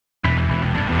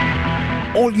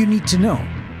All you need to know,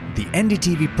 the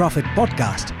NDTV Profit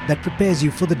podcast that prepares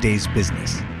you for the day's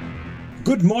business.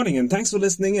 Good morning and thanks for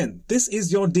listening in. This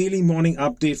is your daily morning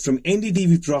update from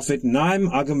NDTV Profit and I'm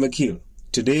Mathew.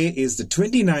 Today is the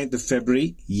 29th of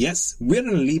February. Yes, we're in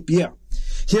a leap year.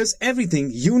 Here's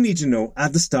everything you need to know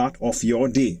at the start of your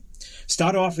day.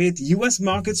 Start off with US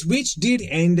markets, which did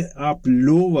end up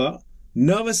lower.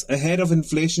 Nervous ahead of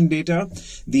inflation data.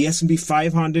 The S&P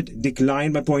 500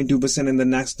 declined by 0.2% and the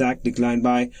Nasdaq declined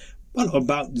by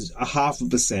about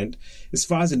 0.5%. As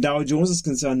far as the Dow Jones is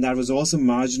concerned, that was also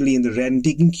marginally in the red. And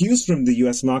taking cues from the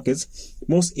US markets,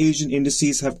 most Asian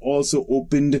indices have also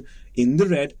opened in the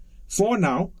red. For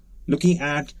now, looking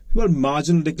at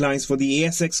marginal declines for the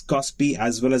ASX, Kospi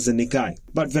as well as the Nikkei.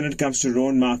 But when it comes to our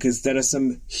own markets, there are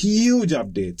some huge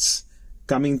updates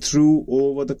coming through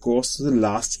over the course of the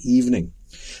last evening.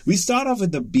 We start off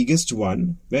with the biggest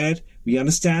one, where we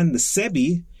understand the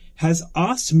SEBI has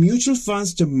asked mutual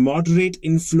funds to moderate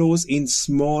inflows in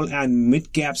small and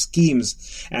mid-cap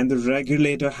schemes, and the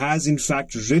regulator has in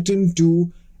fact written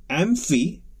to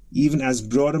AMFI, even as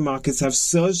broader markets have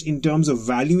surged in terms of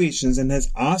valuations, and has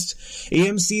asked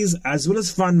AMCs as well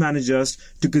as fund managers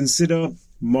to consider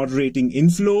moderating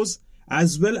inflows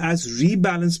as well as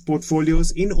rebalance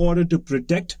portfolios in order to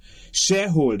protect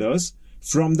shareholders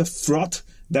from the froth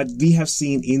that we have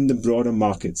seen in the broader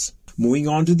markets. Moving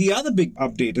on to the other big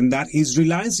update, and that is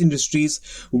Reliance Industries,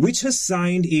 which has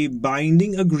signed a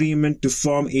binding agreement to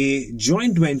form a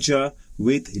joint venture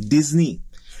with Disney.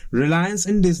 Reliance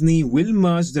and Disney will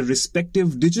merge the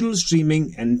respective digital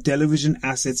streaming and television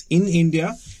assets in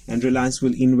India, and Reliance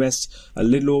will invest a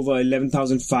little over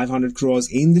 11,500 crores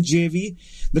in the JV.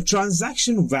 The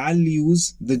transaction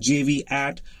values the JV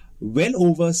at well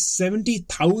over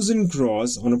 70,000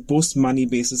 crores on a post-money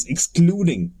basis,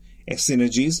 excluding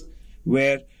synergies,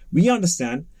 where we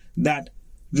understand that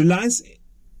Reliance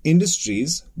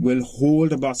Industries will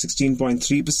hold about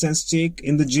 16.3% stake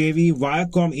in the JV.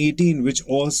 Viacom 18, which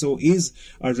also is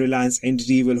a Reliance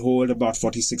entity, will hold about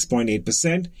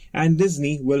 46.8%, and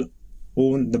Disney will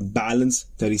own the balance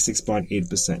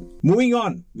 36.8%. Moving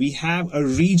on, we have a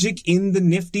rejig in the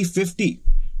Nifty 50.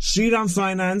 Shriram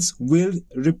Finance will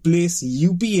replace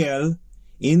UPL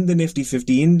in the Nifty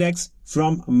 50 index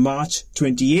from March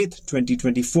 28th,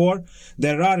 2024.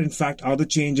 There are in fact other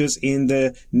changes in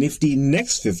the Nifty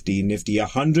Next 50, Nifty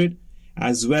 100,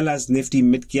 as well as Nifty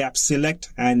Midcap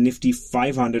Select and Nifty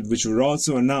 500, which were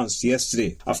also announced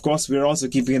yesterday. Of course, we're also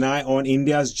keeping an eye on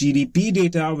India's GDP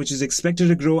data, which is expected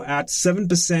to grow at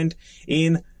 7%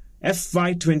 in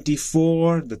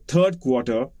FY24, the third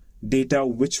quarter data,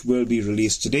 which will be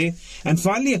released today. And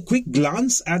finally, a quick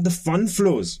glance at the fund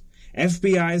flows.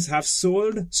 FPIs have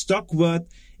sold stock worth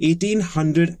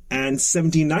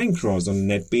 1,879 crores on a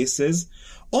net basis.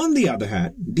 On the other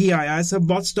hand, DIIs have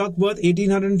bought stock worth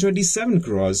 1,827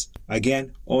 crores,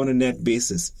 again on a net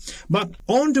basis. But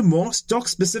on to more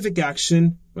stock-specific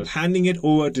action, handing it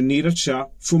over to Niraj Shah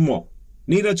for more.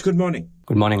 Niraj, good morning.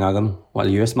 Good morning, Agam. Well,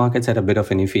 US markets had a bit of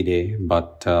an iffy day,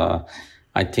 but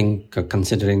I think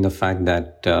considering the fact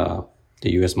that the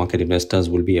US market investors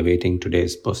will be awaiting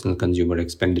today's personal consumer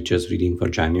expenditures reading for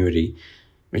January,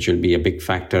 which will be a big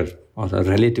factor or a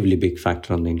relatively big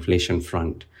factor on the inflation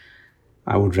front.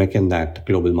 I would reckon that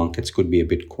global markets could be a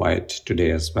bit quiet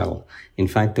today as well. In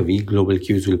fact, the weak global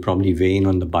cues will probably weigh in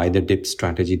on the buy the dip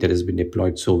strategy that has been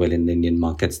deployed so well in the Indian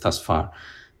markets thus far.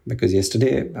 Because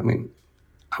yesterday, I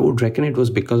would reckon it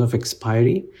was because of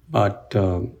expiry, but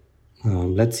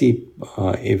let's see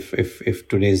if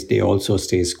today's day also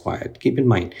stays quiet. Keep in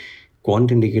mind,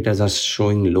 quant indicators are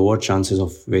showing lower chances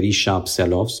of very sharp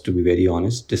sell-offs, to be very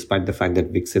honest, despite the fact that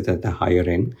VIX is at the higher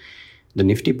end. The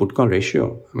Nifty put-call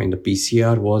ratio, the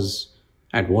PCR was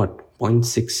at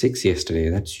 0.66 yesterday.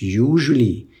 That's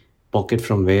usually pocket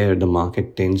from where the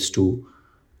market tends to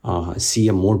see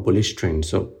a more bullish trend.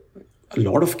 So a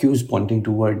lot of cues pointing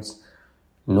towards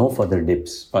no further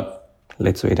dips, but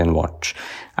let's wait and watch.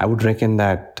 I would reckon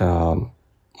that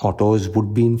autos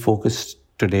would be in focus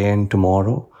today and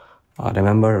tomorrow. I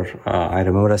remember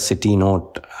a Citi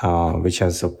note which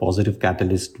has a positive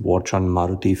catalyst watch on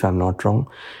Maruti, if I'm not wrong,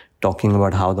 talking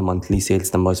about how the monthly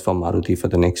sales numbers for Maruti for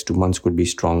the next 2 months could be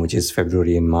strong, which is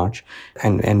February and March.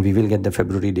 And we will get the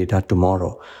February data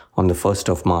tomorrow on the 1st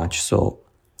of March. So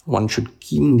one should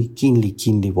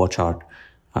keenly watch out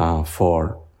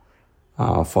for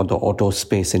the auto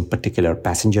space, in particular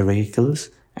passenger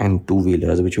vehicles and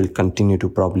two-wheelers, which will continue to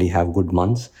probably have good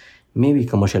months. Maybe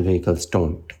commercial vehicles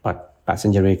don't, but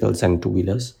passenger vehicles and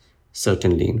two-wheelers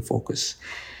certainly in focus.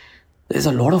 There's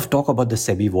a lot of talk about the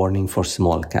SEBI warning for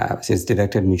small caps. It's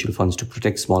directed mutual funds to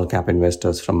protect small cap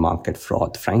investors from market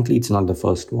fraud. Frankly, it's not the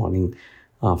first warning.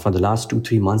 For the last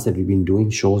 2-3 months that we've been doing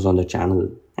shows on the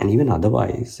channel and even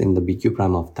otherwise in the BQ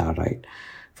Prime Avatar, right?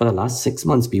 For the last 6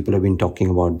 months, people have been talking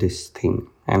about this thing.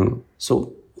 And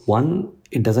so, one,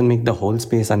 it doesn't make the whole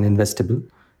space uninvestable,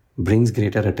 brings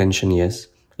greater attention, yes.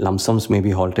 Lump sums may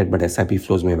be halted, but SIP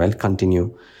flows may well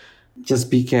continue.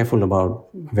 Just be careful about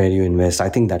where you invest. I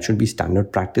think that should be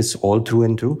standard practice all through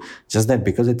and through. Just that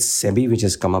because it's SEBI which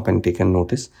has come up and taken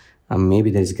notice,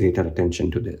 maybe there is greater attention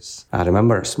to this.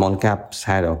 Remember, small caps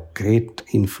had a great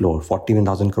inflow,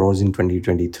 41,000 crores in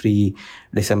 2023.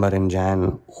 December and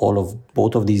Jan,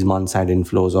 both of these months had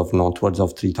inflows of northwards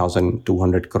of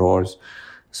 3,200 crores.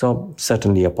 So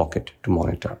certainly a pocket to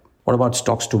monitor. What about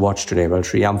stocks to watch today? Well,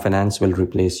 Shriram Finance will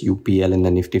replace UPL in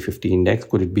the Nifty 50 index.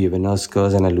 Could it be a winner's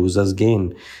curse and a loser's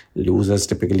gain? Losers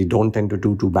typically don't tend to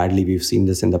do too badly. We've seen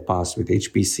this in the past with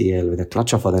HPCL, with a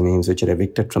clutch of other names which are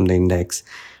evicted from the index,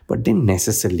 but didn't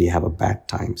necessarily have a bad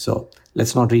time. So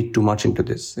let's not read too much into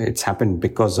this. It's happened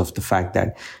because of the fact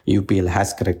that UPL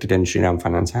has corrected and Shriram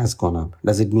Finance has gone up.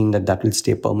 Does it mean that will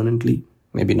stay permanently?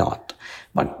 Maybe not.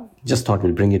 But just thought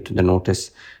we'll bring it to the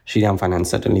notice. Shriram Finance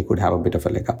certainly could have a bit of a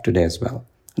leg up today as well.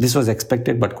 This was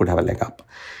expected, but could have a leg up.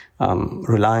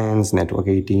 Reliance, Network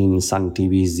 18, Sun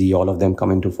TV, Z, all of them come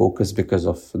into focus because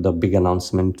of the big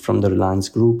announcement from the Reliance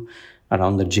group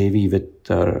around the JV with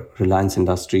Reliance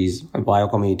Industries,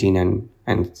 Viacom 18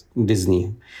 and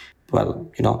Disney.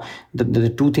 Well,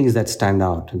 the two things that stand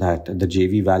out, that the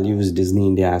JV values Disney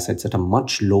India assets at a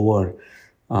much lower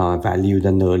value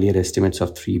than the earlier estimates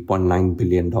of $3.9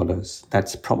 billion.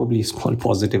 That's probably a small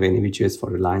positive any which ways for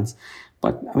Reliance.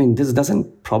 But this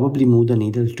doesn't probably move the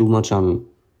needle too much on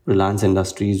Reliance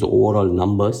Industries' overall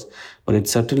numbers, but it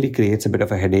certainly creates a bit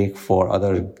of a headache for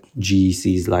other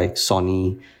GECs like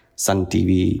Sony, Sun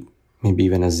TV, maybe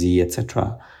even a Z,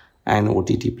 etc., and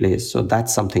OTT plays. So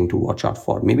that's something to watch out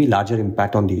for. Maybe larger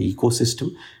impact on the ecosystem,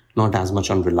 not as much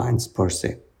on Reliance per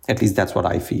se. At least that's what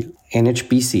I feel.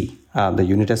 NHPC, the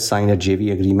unit has signed a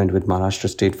JV agreement with Maharashtra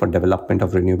State for development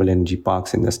of renewable energy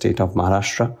parks in the state of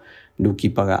Maharashtra. Do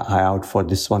keep an eye out for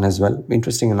this one as well.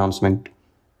 Interesting announcement.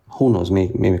 Who knows,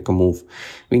 may make a move.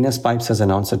 Venus Pipes has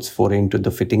announced its foray into the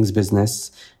fittings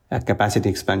business, a capacity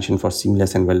expansion for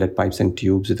seamless and welded pipes and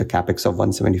tubes with a capex of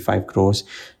 175 crores.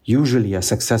 Usually a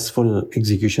successful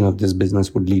execution of this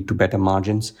business would lead to better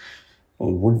margins.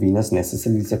 Would Venus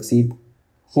necessarily succeed?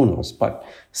 Who knows? But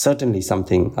certainly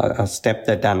something, a step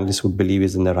that analysts would believe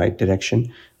is in the right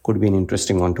direction. Could be an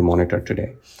interesting one to monitor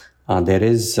today. There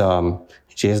is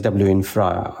JSW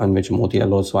Infra, on which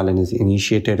Motilal Oswal has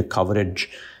initiated coverage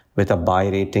with a buy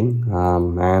rating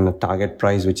and a target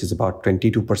price which is about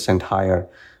 22% higher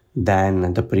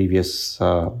than the previous,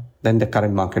 than the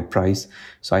current market price.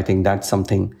 So I think that's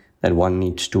something that one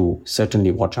needs to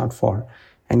certainly watch out for.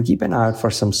 And keep an eye out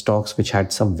for some stocks which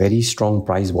had some very strong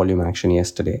price volume action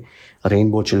yesterday.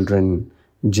 Rainbow Children,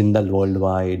 Jindal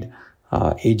Worldwide,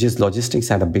 Aegis Logistics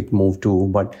had a big move too,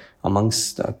 but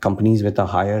amongst companies with a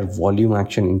higher volume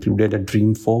action included a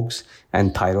Dream Folks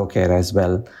and Thyrocare as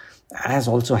well, as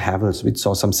also Havells, which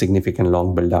saw some significant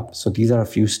long build-up. So these are a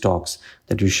few stocks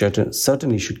that you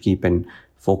certainly should keep in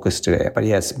focus today. But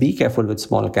yes, be careful with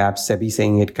small caps. SEBI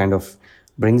saying it kind of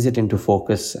brings it into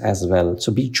focus as well.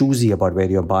 So be choosy about where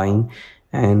you're buying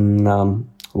and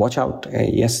watch out.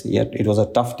 Yes, it was a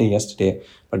tough day yesterday,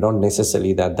 but not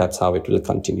necessarily that's how it will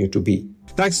continue to be.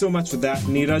 Thanks so much for that,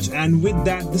 Niraj. And with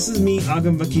that, this is me,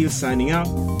 Agam Vakil, signing out.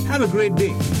 Have a great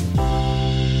day.